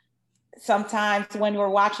 sometimes when we're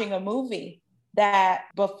watching a movie, that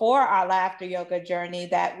before our laughter yoga journey,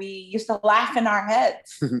 that we used to laugh in our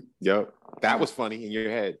heads. Yep, that was funny in your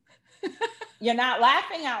head. You're not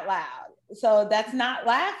laughing out loud. So that's not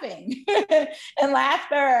laughing. And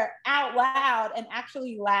laughter out loud, and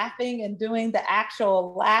actually laughing and doing the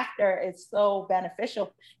actual laughter, is so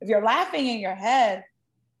beneficial. If you're laughing in your head,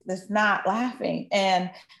 it's not laughing. And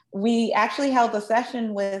we actually held a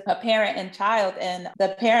session with a parent and child, and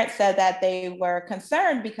the parent said that they were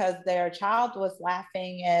concerned because their child was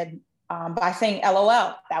laughing and by saying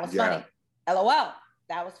LOL, that was funny. LOL,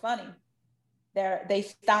 that was funny. They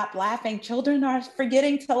stopped laughing. Children are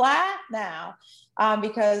forgetting to laugh now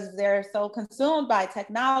because they're so consumed by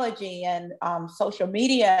technology and social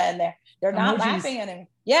media, and they're not laughing anymore.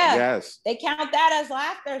 Yes, they count that as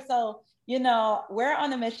laughter. So, we're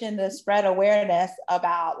on a mission to spread awareness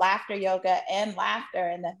about laughter yoga and laughter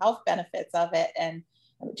and the health benefits of it. And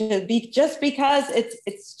just because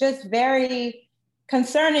it's just very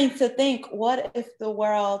concerning to think, what if the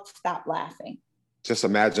world stopped laughing? Just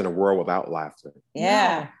imagine a world without laughter.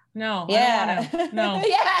 Yeah. No. Yeah. No.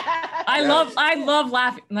 Yeah. I love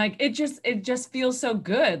laughing. Like it just feels so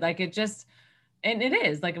good. Like it just, and it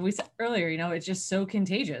is, like we said earlier, it's just so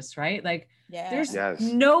contagious, right? Like there's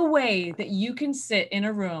no way that you can sit in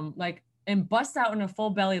a room and bust out in a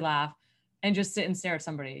full belly laugh and just sit and stare at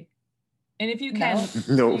somebody. And if you can,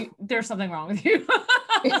 there's something wrong with you.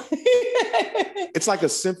 It's like a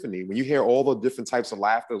symphony. When you hear all the different types of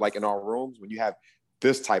laughter, like in our rooms, when you have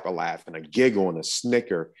this type of laugh and a giggle and a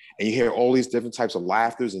snicker, and you hear all these different types of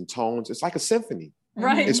laughters and tones, it's like a symphony.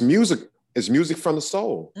 Right. It's music. It's music from the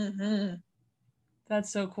soul. Mm-hmm.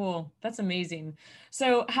 That's so cool. That's amazing.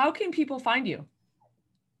 So how can people find you?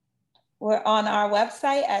 We're on our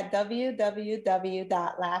website at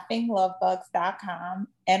www.laughinglovebugs.com.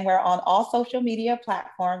 And we're on all social media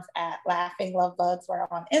platforms at Laughing Love Bugs. We're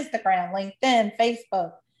on Instagram, LinkedIn,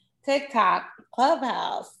 Facebook, TikTok,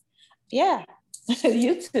 Clubhouse. Yeah.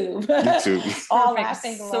 YouTube. All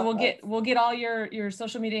Laughing Love So we'll get all your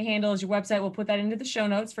social media handles, your website. We'll put that into the show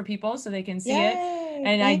notes for people so they can see it.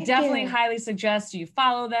 And I definitely highly suggest you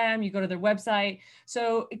follow them. You go to their website.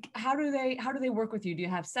 So how do they work with you? Do you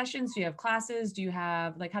have sessions? Do you have classes? Do you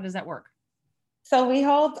have how does that work? So we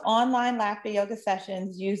hold online laughter yoga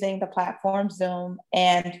sessions using the platform Zoom,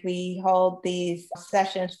 and we hold these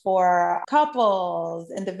sessions for couples,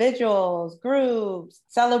 individuals, groups,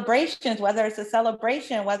 celebrations, whether it's a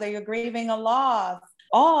celebration, whether you're grieving a loss,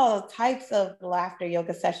 all types of laughter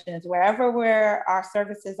yoga sessions. Wherever our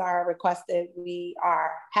services are requested, we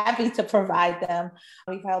are happy to provide them.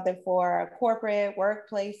 We've held it for corporate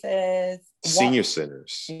workplaces, senior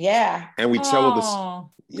centers. Yeah. And we tailor this.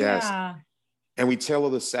 Yes. Yeah. And we tailor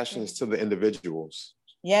the sessions to the individuals.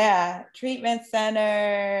 Yeah, treatment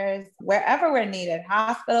centers, wherever we're needed,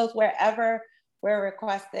 hospitals, wherever we're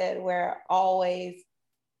requested, we're always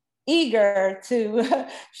eager to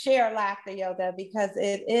share laughter yoga because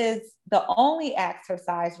it is the only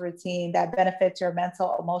exercise routine that benefits your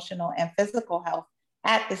mental, emotional, and physical health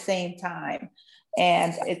at the same time.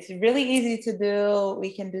 And it's really easy to do.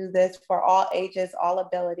 We can do this for all ages, all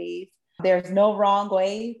abilities. There's no wrong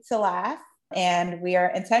way to laugh. And we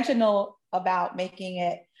are intentional about making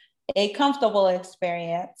it a comfortable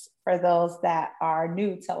experience for those that are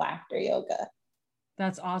new to laughter yoga.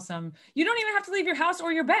 That's awesome. You don't even have to leave your house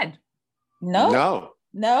or your bed. No. How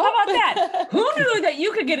about that? Who knew that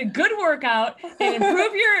you could get a good workout and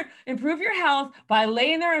improve your health by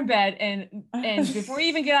laying there in bed and before you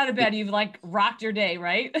even get out of bed, you've like rocked your day,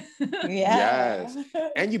 right? Yes.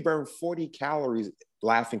 And you burn 40 calories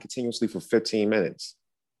laughing continuously for 15 minutes.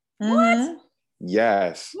 What?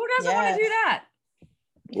 Yes. Who doesn't want to do that?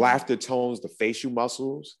 Laughter tones the facial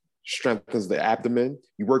muscles, strengthens the abdomen.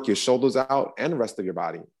 You work your shoulders out and the rest of your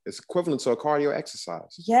body. It's equivalent to a cardio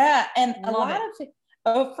exercise. Yeah. And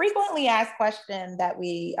a frequently asked question that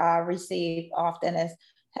we receive often is,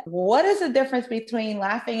 what is the difference between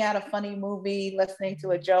laughing at a funny movie, listening to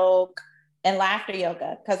a joke, and laughter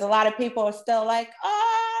yoga? Because a lot of people are still like, oh,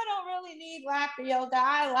 I don't really need laughter yoga.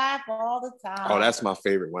 I laugh all the time. Oh, that's my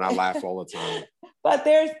favorite when I laugh all the time. But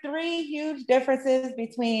there's 3 huge differences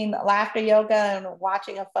between laughter yoga and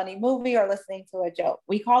watching a funny movie or listening to a joke.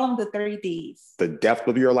 We call them the 3 Ds. The depth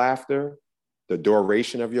of your laughter, the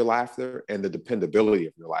duration of your laughter, and the dependability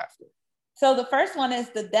of your laughter. So the first one is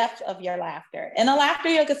the depth of your laughter. In a laughter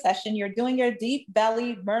yoga session, you're doing your deep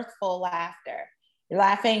belly, mirthful laughter. You're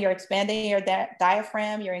laughing, you're expanding your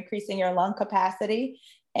diaphragm, you're increasing your lung capacity,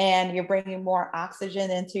 and you're bringing more oxygen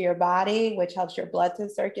into your body, which helps your blood to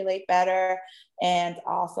circulate better. And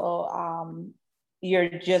also you're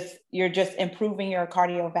just improving your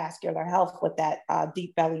cardiovascular health with that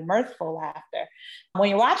deep belly, mirthful laughter. When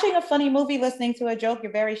you're watching a funny movie, listening to a joke,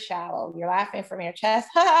 you're very shallow. You're laughing from your chest.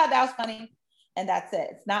 Ha, that was funny. And that's it.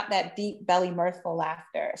 It's not that deep belly, mirthful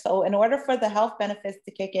laughter. So in order for the health benefits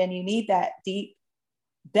to kick in, you need that deep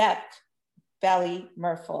depth belly,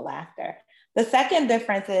 mirthful laughter. The second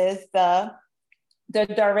difference is the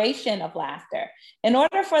duration of laughter. In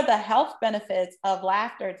order for the health benefits of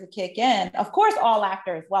laughter to kick in, of course, all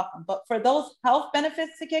laughter is welcome, but for those health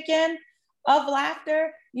benefits to kick in of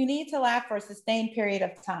laughter, you need to laugh for a sustained period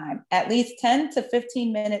of time, at least 10 to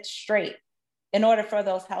 15 minutes straight, in order for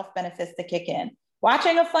those health benefits to kick in.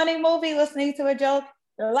 Watching a funny movie, listening to a joke,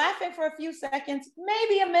 you're laughing for a few seconds,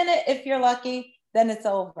 maybe a minute if you're lucky, then it's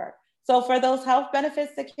over. So for those health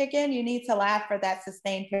benefits to kick in, you need to laugh for that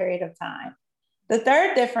sustained period of time. The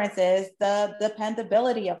third difference is the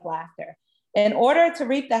dependability of laughter. In order to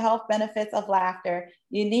reap the health benefits of laughter,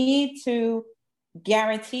 you need to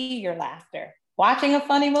guarantee your laughter. Watching a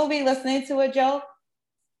funny movie, listening to a joke,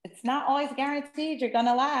 it's not always guaranteed you're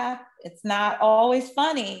gonna laugh. It's not always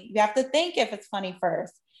funny. You have to think if it's funny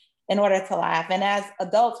first in order to laugh. And as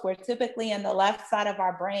adults, we're typically in the left side of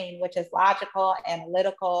our brain, which is logical,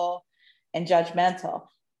 analytical, and judgmental.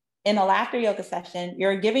 In a laughter yoga session,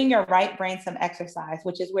 you're giving your right brain some exercise,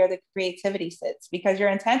 which is where the creativity sits, because you're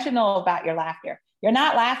intentional about your laughter. You're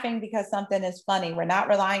not laughing because something is funny. We're not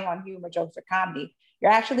relying on humor, jokes, or comedy.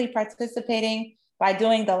 You're actually participating by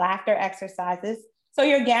doing the laughter exercises. So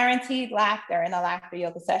you're guaranteed laughter in a laughter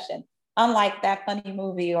yoga session, unlike that funny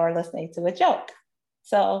movie or listening to a joke.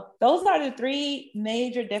 So those are the 3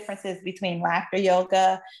 major differences between laughter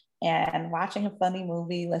yoga and watching a funny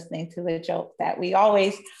movie, listening to a joke that we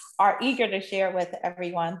always are eager to share with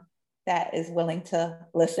everyone that is willing to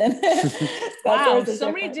listen. Wow,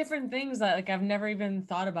 so many different things that like I've never even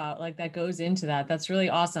thought about, like that goes into that. That's really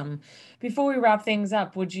awesome. Before we wrap things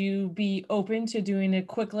up, would you be open to doing a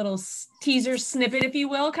quick little teaser snippet, if you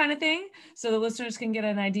will, kind of thing, so the listeners can get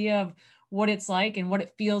an idea of what it's like and what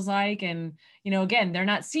it feels like? And, you know, again, they're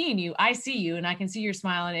not seeing you. I see you and I can see you're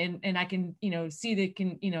smiling and I can, you know, see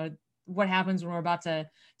what happens when we're about to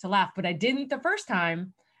laugh. But I didn't the first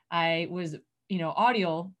time. I was,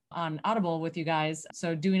 Audible with you guys.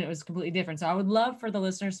 So doing it was completely different. So I would love for the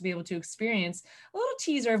listeners to be able to experience a little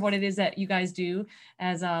teaser of what it is that you guys do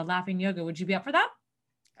as Laughing Yoga. Would you be up for that?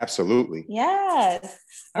 Absolutely. Yes.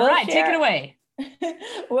 All right, take it away.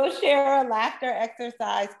 We'll share a laughter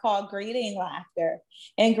exercise called greeting laughter.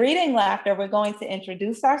 In greeting laughter, we're going to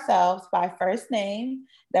introduce ourselves by first name.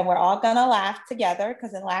 Then we're all going to laugh together,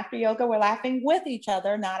 because in laughter yoga, we're laughing with each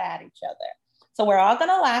other, not at each other. So we're all going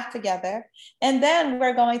to laugh together. And then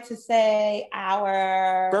we're going to say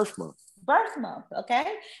our birth month. birth month, okay?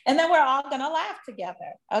 And then we're all gonna laugh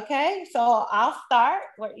together, okay? So I'll start.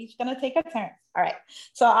 We're each gonna take a turn. All right,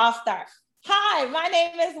 so I'll start. Hi, my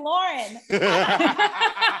name is Lauren.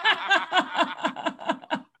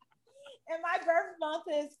 And my birth month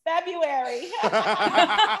is February.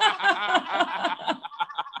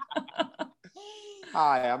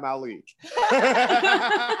 Hi, I'm Malik.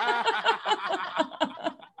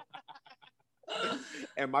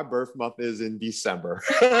 And my birth month is in December.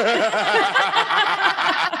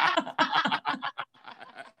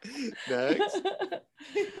 Next.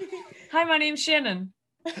 Hi, my name's Shannon.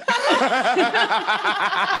 And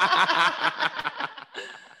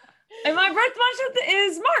my birth month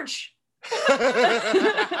is March.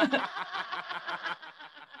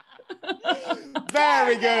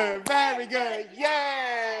 Very good, very good.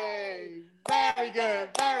 Yay! Very good,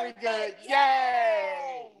 very good.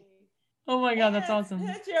 Yay! Oh my God, that's awesome.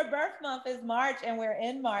 Since your birth month is March and we're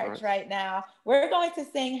in March right now, we're going to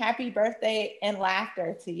sing happy birthday and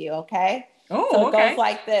laughter to you, okay? Oh, so it okay. goes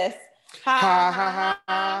like this. Ha ha ha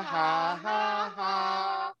ha ha ha ha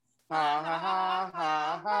ha ha ha ha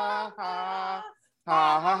ha ha ha. Ha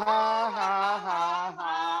ha ha ha ha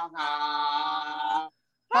ha ha.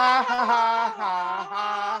 Ha ha ha ha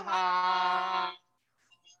ha.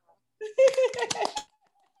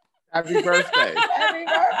 Happy birthday. Happy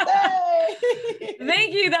birthday.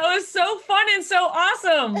 Thank you. That was so fun and so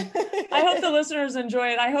awesome. I hope the listeners enjoy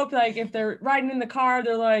it. I hope like if they're riding in the car,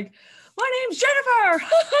 they're like, my name's Jennifer.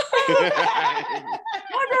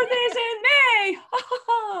 My birthday is in May.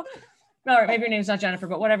 All right, maybe your name's not Jennifer,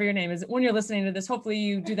 but whatever your name is, when you're listening to this, hopefully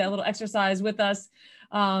you do that little exercise with us.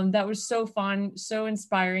 That was so fun, so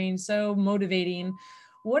inspiring, so motivating.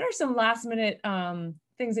 What are some last minute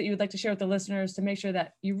things that you would like to share with the listeners to make sure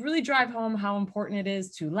that you really drive home how important it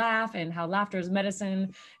is to laugh and how laughter is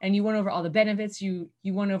medicine? And you went over all the benefits. You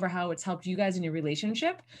went over how it's helped you guys in your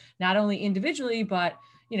relationship, not only individually, but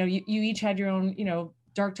you each had your own,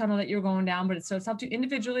 dark tunnel that you're going down, but it's helped you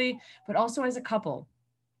individually, but also as a couple.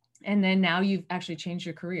 And then now you've actually changed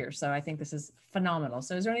your career. So I think this is phenomenal.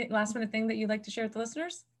 So is there any last minute thing that you'd like to share with the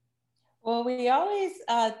listeners? Well, we always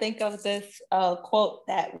think of this quote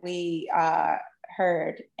that we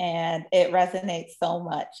heard, and it resonates so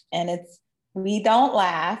much. And it's, we don't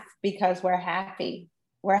laugh because we're happy.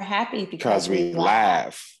 We're happy because we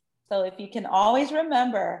laugh. So if you can always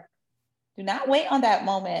remember, do not wait on that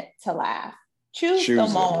moment to laugh. Choose the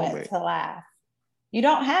moment to laugh. You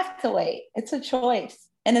don't have to wait. It's a choice.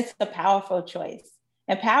 And it's a powerful choice.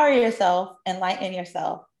 Empower yourself, enlighten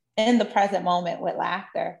yourself in the present moment with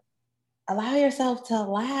laughter. Allow yourself to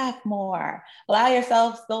laugh more. Allow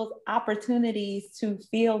yourself those opportunities to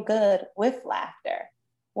feel good with laughter.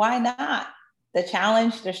 Why not? The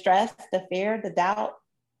challenge, the stress, the fear, the doubt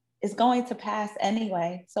is going to pass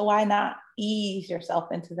anyway. So why not ease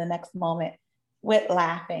yourself into the next moment with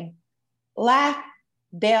laughing? Laugh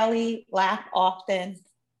daily, laugh often,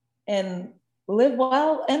 and live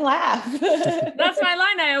well and laugh. That's my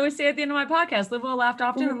line I always say at the end of my podcast: live well, laugh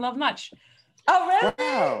often, and love much. Oh, really?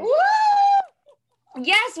 Wow. Woo!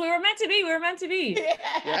 Yes, we were meant to be. We were meant to be.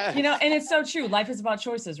 Yes. And it's so true. Life is about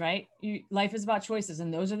choices, right? Life is about choices.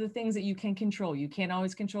 And those are the things that you can control. You can't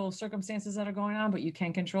always control circumstances that are going on, but you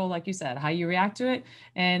can control, like you said, how you react to it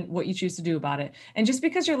and what you choose to do about it. And just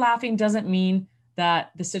because you're laughing doesn't mean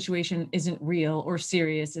that the situation isn't real or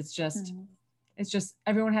serious. It's just,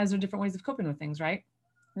 everyone has their different ways of coping with things, right?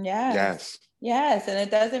 Yes. And it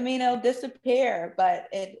doesn't mean it'll disappear, but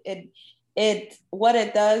what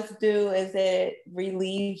it does do is it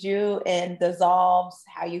relieves you and dissolves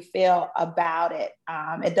how you feel about it.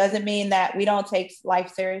 It doesn't mean that we don't take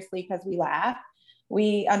life seriously because we laugh.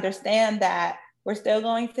 We understand that we're still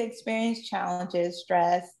going to experience challenges,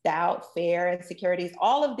 stress, doubt, fear, insecurities,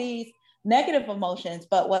 all of these negative emotions.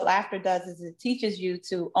 But what laughter does is it teaches you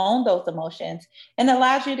to own those emotions and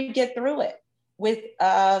allows you to get through it with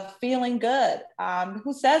feeling good.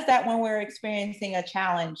 Who says that when we're experiencing a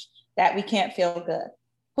challenge that we can't feel good?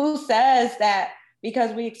 Who says that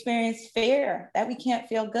because we experience fear that we can't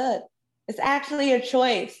feel good? It's actually a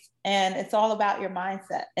choice, and it's all about your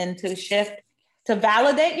mindset, and to shift, to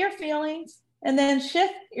validate your feelings and then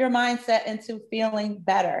shift your mindset into feeling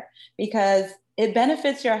better, because it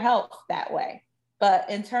benefits your health that way. But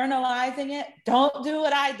internalizing it, don't do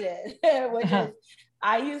what I did, which is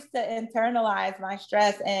I used to internalize my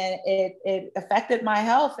stress, and it affected my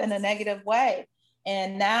health in a negative way.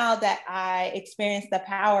 And now that I experience the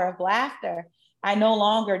power of laughter, I no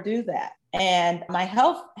longer do that. And my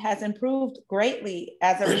health has improved greatly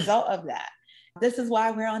as a result of that. This is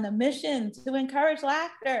why we're on a mission to encourage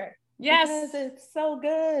laughter. Yes. Because it's so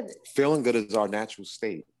good. Feeling good is our natural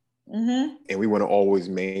state. Mm-hmm. And we want to always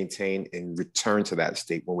maintain and return to that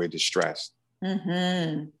state when we're distressed.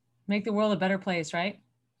 Mm-hmm. Make the world a better place, right?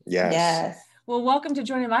 Yes. Yes. Well, welcome to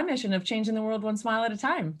joining my mission of changing the world one smile at a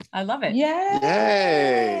time. I love it.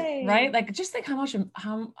 Yay. Right? Like, just think how much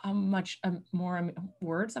more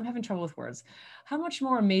words. I'm having trouble with words. How much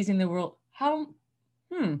more amazing the world.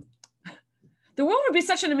 The world would be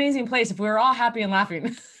such an amazing place if we were all happy and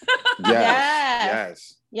laughing.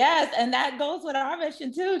 Yes. Yes, and that goes with our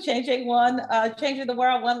mission too, changing the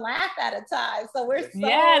world one laugh at a time. So we're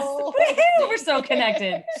so we're so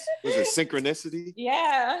connected. Was it synchronicity?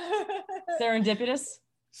 Yeah. Serendipitous.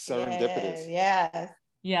 Yes.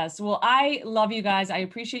 Yes. Well, I love you guys. I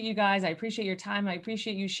appreciate you guys. I appreciate your time. I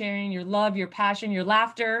appreciate you sharing your love, your passion, your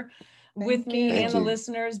laughter with me and the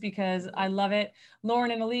listeners, because I love it.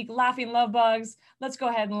 Lauren and Alik, laughing love bugs. Let's go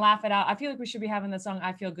ahead and laugh it out. I feel like we should be having the song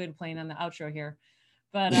I Feel Good playing on the outro here.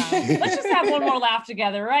 But let's just have one more laugh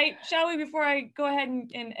together, right? Shall we, before I go ahead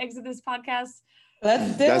and exit this podcast?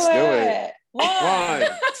 Let's do it. 1,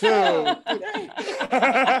 2,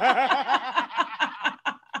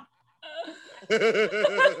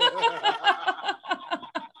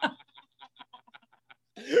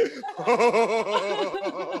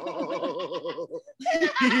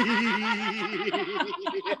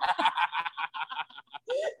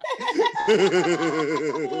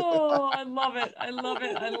 Oh, I love it. I love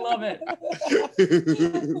it. I love it.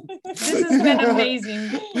 This has been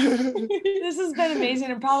amazing. This has been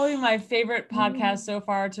amazing, and probably my favorite podcast so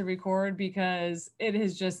far to record, because it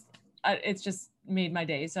has just, it's just made my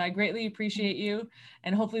day. So I greatly appreciate you,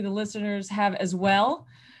 and hopefully the listeners have as well.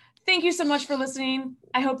 Thank you so much for listening.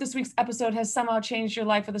 I hope this week's episode has somehow changed your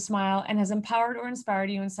life with a smile and has empowered or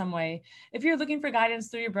inspired you in some way. If you're looking for guidance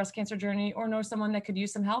through your breast cancer journey or know someone that could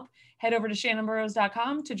use some help, head over to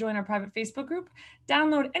shannonburrows.com to join our private Facebook group,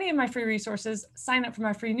 download any of my free resources, sign up for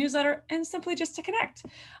my free newsletter, and simply just to connect.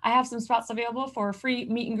 I have some spots available for a free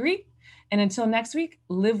meet and greet. And until next week,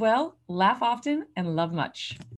 live well, laugh often, and love much.